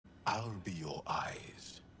I'll be your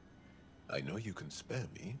eyes. I know you can spare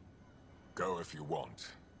me. Go if you want.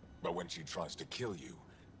 But when she tries to kill you,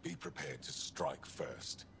 be prepared to strike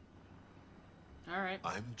first. Alright.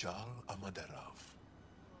 I'm Jal Amaderov.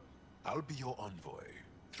 I'll be your envoy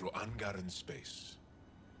through Angaran space.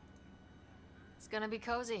 It's gonna be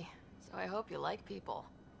cozy, so I hope you like people.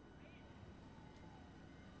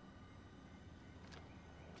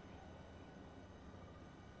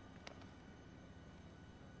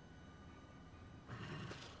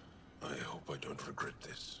 I hope I don't regret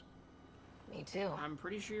this. Me too. I'm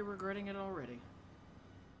pretty sure you're regretting it already.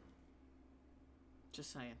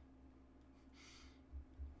 Just saying.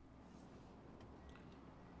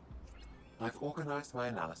 I've organized my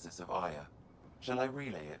analysis of Aya. Shall I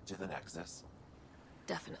relay it to the Nexus?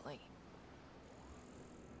 Definitely.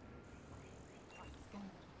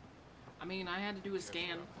 I mean, I had to do a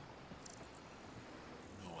scan.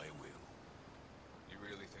 No, I will. You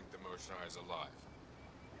really think the Moshae is alive?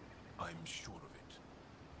 I'm sure of it.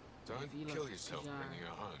 Don't kill yourself bringing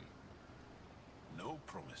her home. No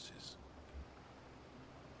promises.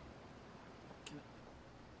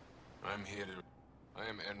 I'm here to... I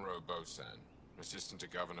am Enro Bosan, assistant to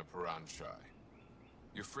Governor Paran Shai.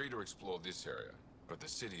 You're free to explore this area, but the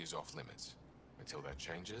city is off limits. Until that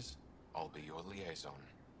changes, I'll be your liaison.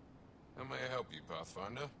 How may I help you,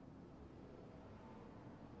 Pathfinder?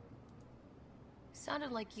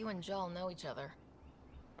 Sounded like you and Jal know each other.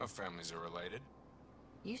 Our families are related.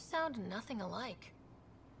 You sound nothing alike.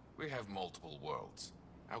 We have multiple worlds.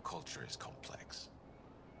 Our culture is complex.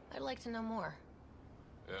 I'd like to know more.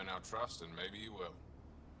 Earn our trust and maybe you will.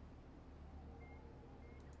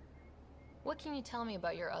 What can you tell me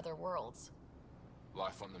about your other worlds?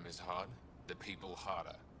 Life on them is hard, the people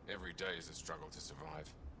harder. Every day is a struggle to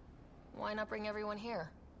survive. Why not bring everyone here?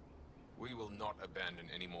 We will not abandon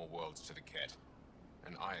any more worlds to the Ket.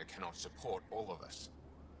 And Aya cannot support all of us.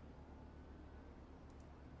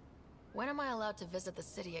 When am I allowed to visit the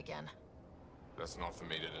city again? That's not for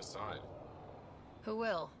me to decide. Who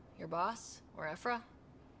will? Your boss? Or Ephra?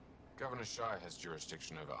 Governor Shai has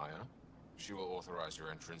jurisdiction over Aya. She will authorize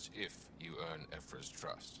your entrance if you earn Ephra's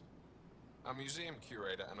trust. A museum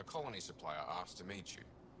curator and a colony supplier asked to meet you.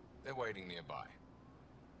 They're waiting nearby.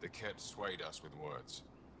 The Ket swayed us with words.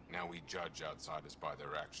 Now we judge outsiders by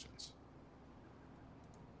their actions.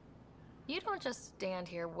 You don't just stand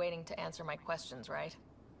here waiting to answer my questions, right?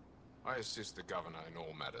 I assist the governor in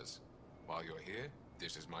all matters. While you're here,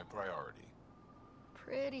 this is my priority.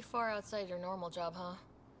 Pretty far outside your normal job, huh?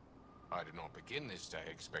 I did not begin this day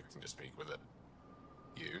expecting to speak with it.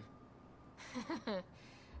 You?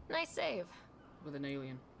 Nice save. With an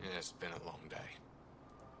alien. Yeah, it's been a long day.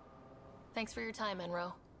 Thanks for your time,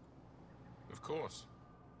 Enro. Of course.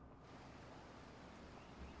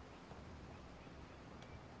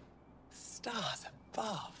 Stars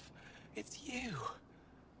above. It's you.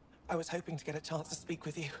 I was hoping to get a chance to speak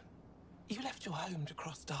with you. You left your home to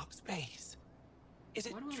cross dark space. Is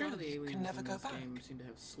it Why do a lot true of the you aliens can never in go this back? game seem to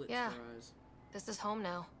have slits Yeah. for eyes? This is home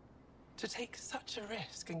now. To take such a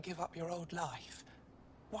risk and give up your old life,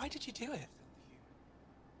 why did you do it?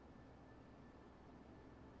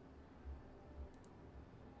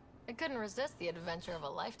 I couldn't resist the adventure of a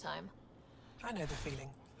lifetime. I know the feeling.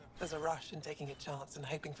 There's a rush in taking a chance and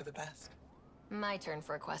hoping for the best. My turn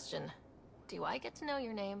for a question. Do I get to know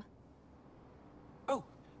your name? Oh,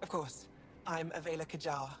 of course. I'm Avela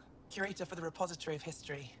Kajar, curator for the Repository of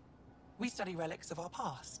History. We study relics of our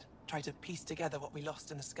past, try to piece together what we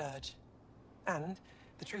lost in the Scourge. And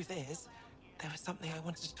the truth is, there was something I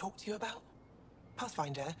wanted to talk to you about.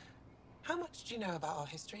 Pathfinder, how much do you know about our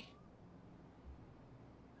history?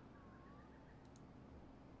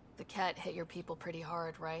 The cat hit your people pretty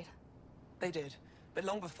hard, right? They did, but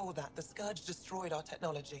long before that, the Scourge destroyed our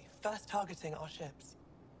technology, first targeting our ships.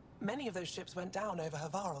 Many of those ships went down over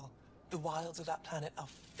Havarl. The wilds of that planet are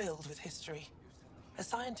filled with history. A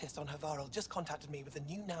scientist on Havarl just contacted me with a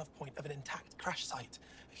new nav point of an intact crash site.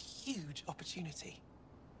 A huge opportunity.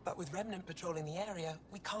 But with Remnant patrolling the area,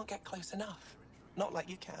 we can't get close enough. Not like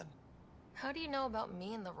you can. How do you know about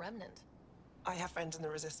me and the Remnant? I have friends in the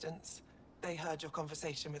Resistance. They heard your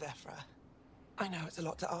conversation with Ephra. I know it's a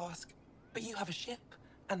lot to ask, but you have a ship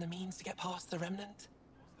and the means to get past the Remnant.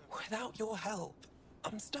 Without your help,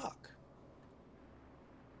 I'm stuck.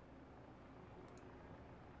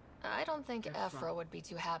 I don't think Ephra. Ephra would be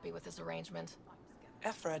too happy with this arrangement.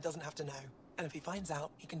 Ephra doesn't have to know, and if he finds out,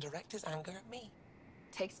 he can direct his anger at me.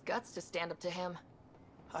 Takes guts to stand up to him.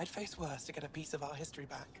 I'd face worse to get a piece of our history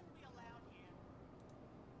back.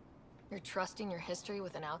 You're trusting your history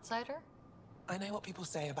with an outsider? I know what people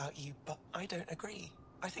say about you, but I don't agree.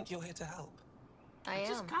 I think you're here to help. I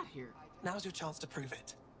just am. got here. Now's your chance to prove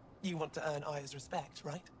it. You want to earn Aya's respect,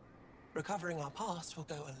 right? Recovering our past will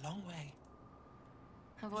go a long way.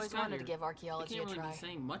 I've always got wanted to here. give You archaeology can't a really try. be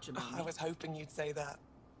saying much about I me. was hoping you'd say that.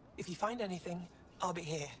 If you find anything, I'll be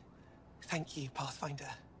here. Thank you, Pathfinder.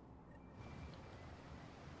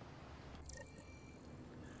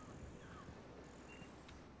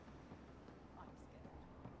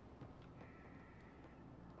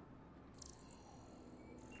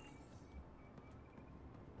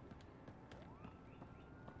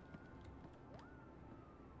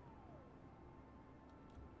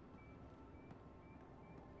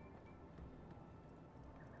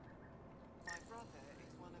 My brother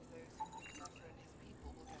is one of those who Zephyr and his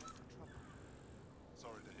people will get us in trouble.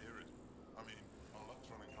 Sorry to hear it. I mean, our luck's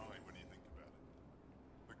running high when you think about it.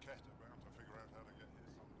 The cat are bound to figure out how to get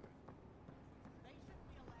here someday. They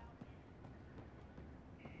shouldn't be allowed here.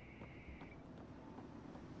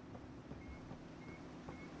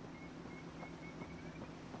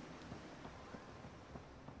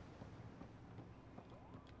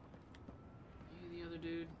 You the other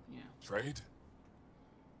dude? Yeah. Trade?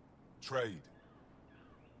 Trade.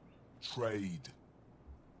 Trade.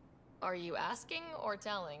 Are you asking or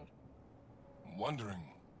telling? Wondering,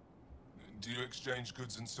 do you exchange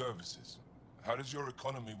goods and services? How does your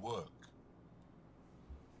economy work?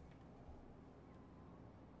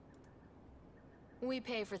 We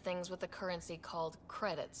pay for things with a currency called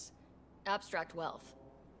credits. Abstract wealth.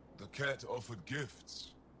 The cat offered gifts,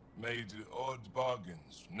 made odd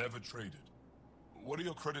bargains, never traded. What are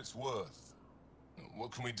your credits worth?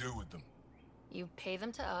 What can we do with them? You pay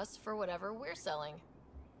them to us for whatever we're selling.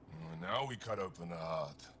 Now we cut open the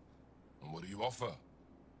heart. And what do you offer?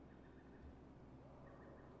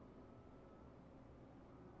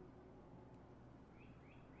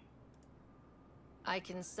 I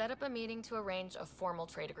can set up a meeting to arrange a formal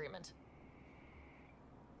trade agreement.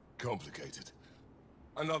 Complicated.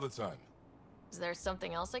 Another time. Is there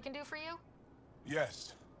something else I can do for you?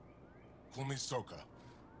 Yes. Call me Soka.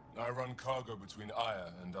 I run cargo between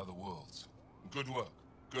Aya and other worlds. Good work.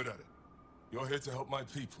 Good at it. You're here to help my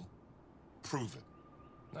people. Prove it.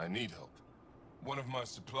 I need help. One of my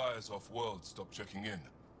suppliers off-world stopped checking in.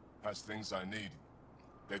 Has things I need.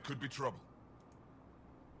 There could be trouble.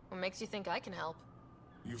 What makes you think I can help?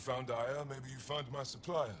 You found Aya, maybe you find my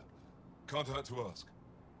supplier. Can't hurt to ask.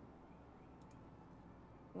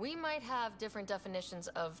 We might have different definitions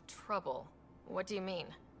of trouble. What do you mean?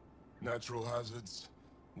 Natural hazards,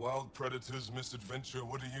 wild predators, misadventure,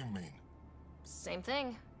 what do you mean? Same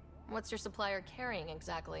thing. What's your supplier carrying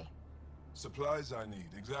exactly? Supplies I need,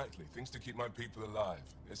 exactly. Things to keep my people alive.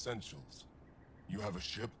 Essentials. You have a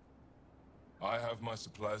ship? I have my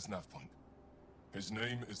supplier's nav point. His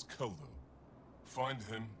name is Keldo. Find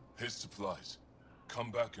him, his supplies. Come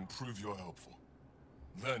back and prove you're helpful.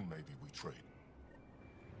 Then maybe we trade.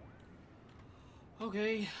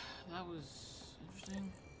 Okay, that was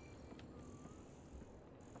interesting.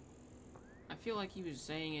 I feel like he was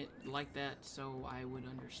saying it like that so I would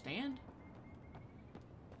understand.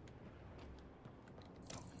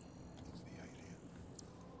 That's the idea.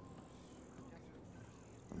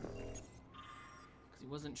 Because he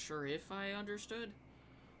wasn't sure if I understood.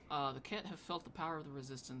 The Ket have felt the power of the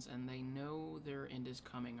Resistance, and they know their end is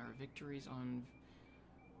coming. Our victories on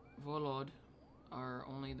Volod are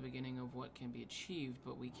only the beginning of what can be achieved,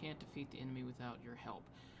 but we can't defeat the enemy without your help.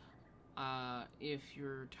 If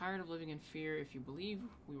you're tired of living in fear, if you believe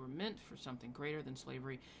we were meant for something greater than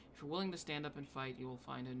slavery, if you're willing to stand up and fight, you will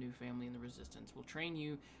find a new family in the Resistance. We'll train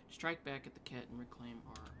you to strike back at the Ket and reclaim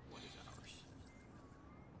what is ours.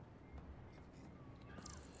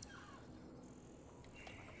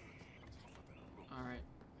 Alright.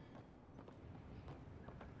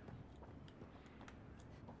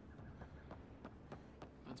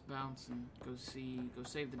 Let's bounce and go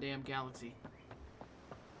save the damn galaxy.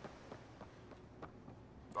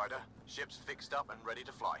 Ryder, ship's fixed up and ready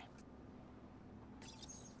to fly.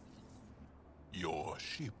 Your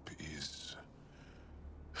ship is...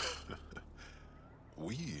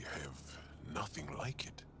 We have nothing like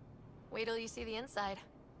it. Wait till you see the inside.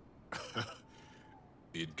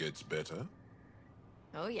 It gets better.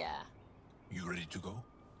 Oh yeah. You ready to go?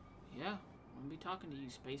 Yeah, I'll be talking to you,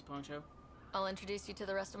 Space Poncho. I'll introduce you to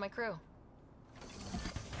the rest of my crew.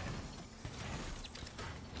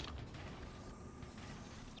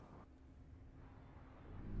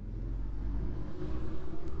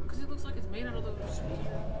 Because it looks like it's made out of those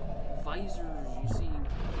weird visors you see in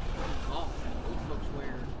golf and old folks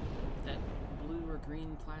wear. That blue or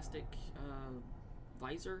green plastic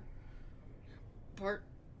visor part.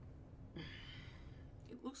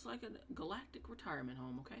 It looks like a galactic retirement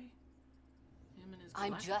home, okay? Him and his I'm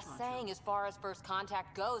galactic just poncho. saying, as far as first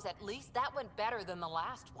contact goes, at least that went better than the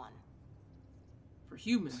last one. For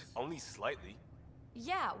humans. Only slightly.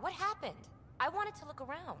 Yeah, what happened? I wanted to look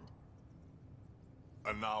around.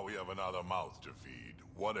 And now we have another mouth to feed,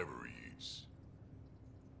 whatever he eats.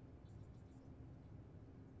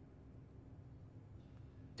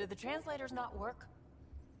 Did the translators not work?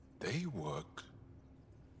 They work.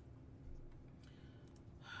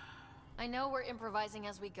 I know we're improvising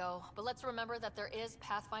as we go, but let's remember that there is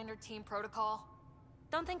Pathfinder team protocol.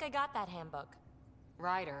 Don't think I got that handbook.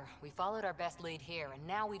 Ryder, we followed our best lead here, and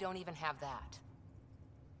now we don't even have that.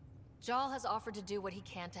 Jal has offered to do what he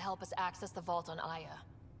can to help us access the vault on Aya.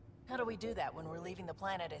 How do we do that when we're leaving the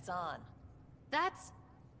planet it's on? That's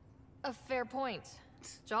a fair point.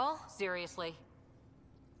 Jal? Seriously?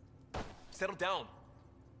 Settle down.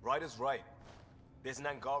 Ryder's right. There's an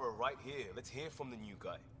Angara right here. Let's hear from the new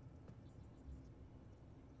guy.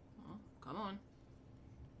 Oh, come on.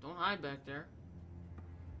 Don't hide back there.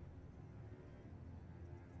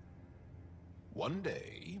 One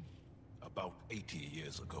day, about 80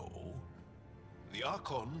 years ago, the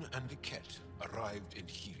Archon and the Ket arrived in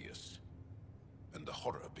Helios, and the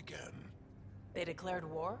horror began. They declared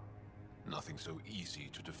war? Nothing so easy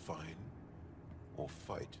to define or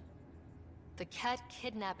fight. The Ket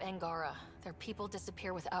kidnap Angara. Their people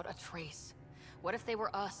disappear without a trace. What if they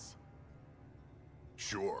were us?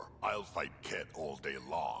 Sure, I'll fight Ket all day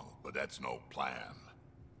long, but that's no plan.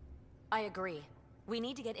 I agree. We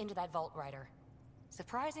need to get into that vault, Ryder.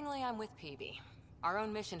 Surprisingly, I'm with PB. Our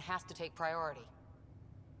own mission has to take priority.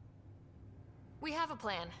 We have a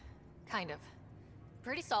plan. Kind of.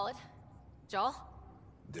 Pretty solid. Jal?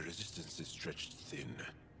 The resistance is stretched thin.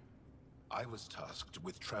 I was tasked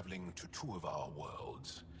with traveling to two of our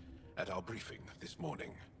worlds at our briefing this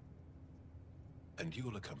morning. And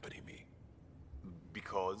you'll accompany me.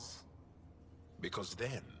 Because? Because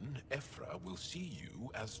then, Ephra will see you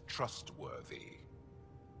as trustworthy.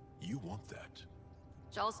 You want that.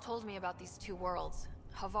 Jal's told me about these two worlds,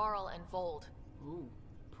 Havarl and Vold. Ooh,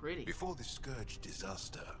 pretty. Before the Scourge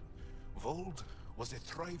disaster, Vold was a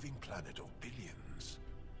thriving planet of billions.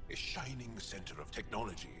 A shining center of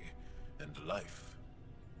technology and life.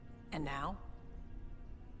 And now?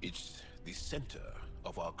 It's the center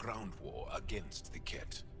of our ground war against the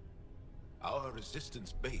Ket. Our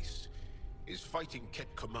resistance base is fighting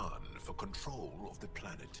Ket Command for control of the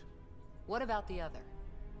planet. What about the other?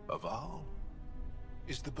 Havarl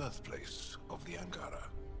is the birthplace of the Angara.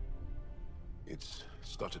 It's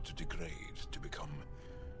started to degrade, to become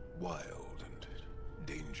wild and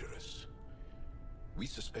dangerous. We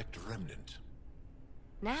suspect a remnant.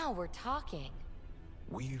 Now we're talking.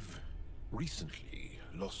 We've recently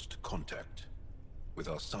lost contact with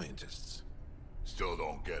our scientists. Still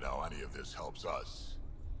don't get how any of this helps us.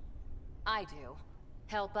 I do.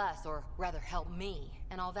 Help us, or rather help me,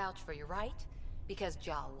 and I'll vouch for you, right? Because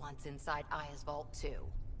Jal wants inside Aya's vault too.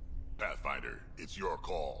 Pathfinder, it's your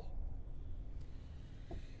call.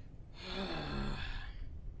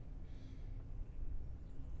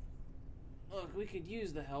 Look, we could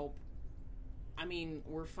use the help. I mean,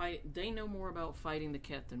 they know more about fighting the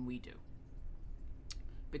Ket than we do.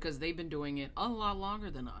 Because they've been doing it a lot longer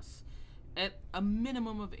than us. At a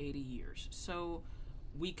minimum of 80 years. So,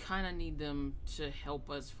 we kind of need them to help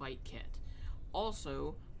us fight Ket.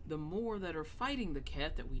 Also, the more that are fighting the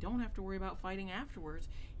Ket that we don't have to worry about fighting afterwards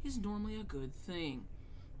is normally a good thing.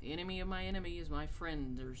 The enemy of my enemy is my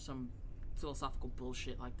friend. There's some philosophical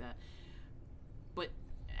bullshit like that. But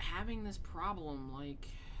having this problem, like...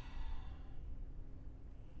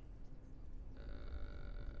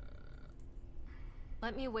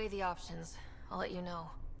 Let me weigh the options. I'll let you know.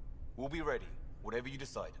 We'll be ready, whatever you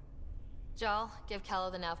decide. Jal, give Callow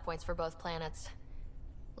the nav points for both planets.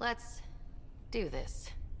 Let's do this.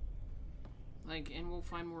 And we'll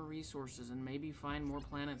find more resources and maybe find more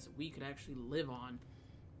planets that we could actually live on.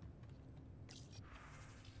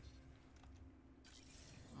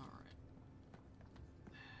 Alright.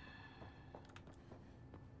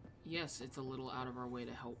 Yes, it's a little out of our way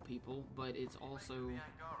to help people, but it's also...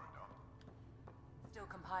 Still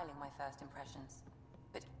compiling my first impressions.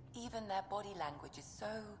 But even their body language is so...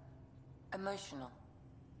 emotional.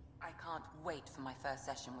 I can't wait for my first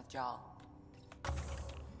session with Jarl.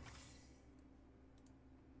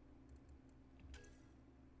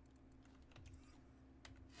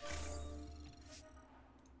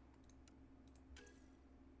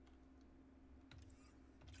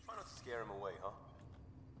 Try not to scare him away, huh?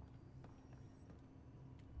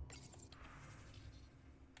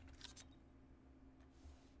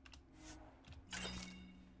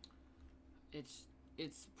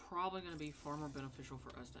 It's probably going to be far more beneficial for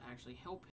us to actually help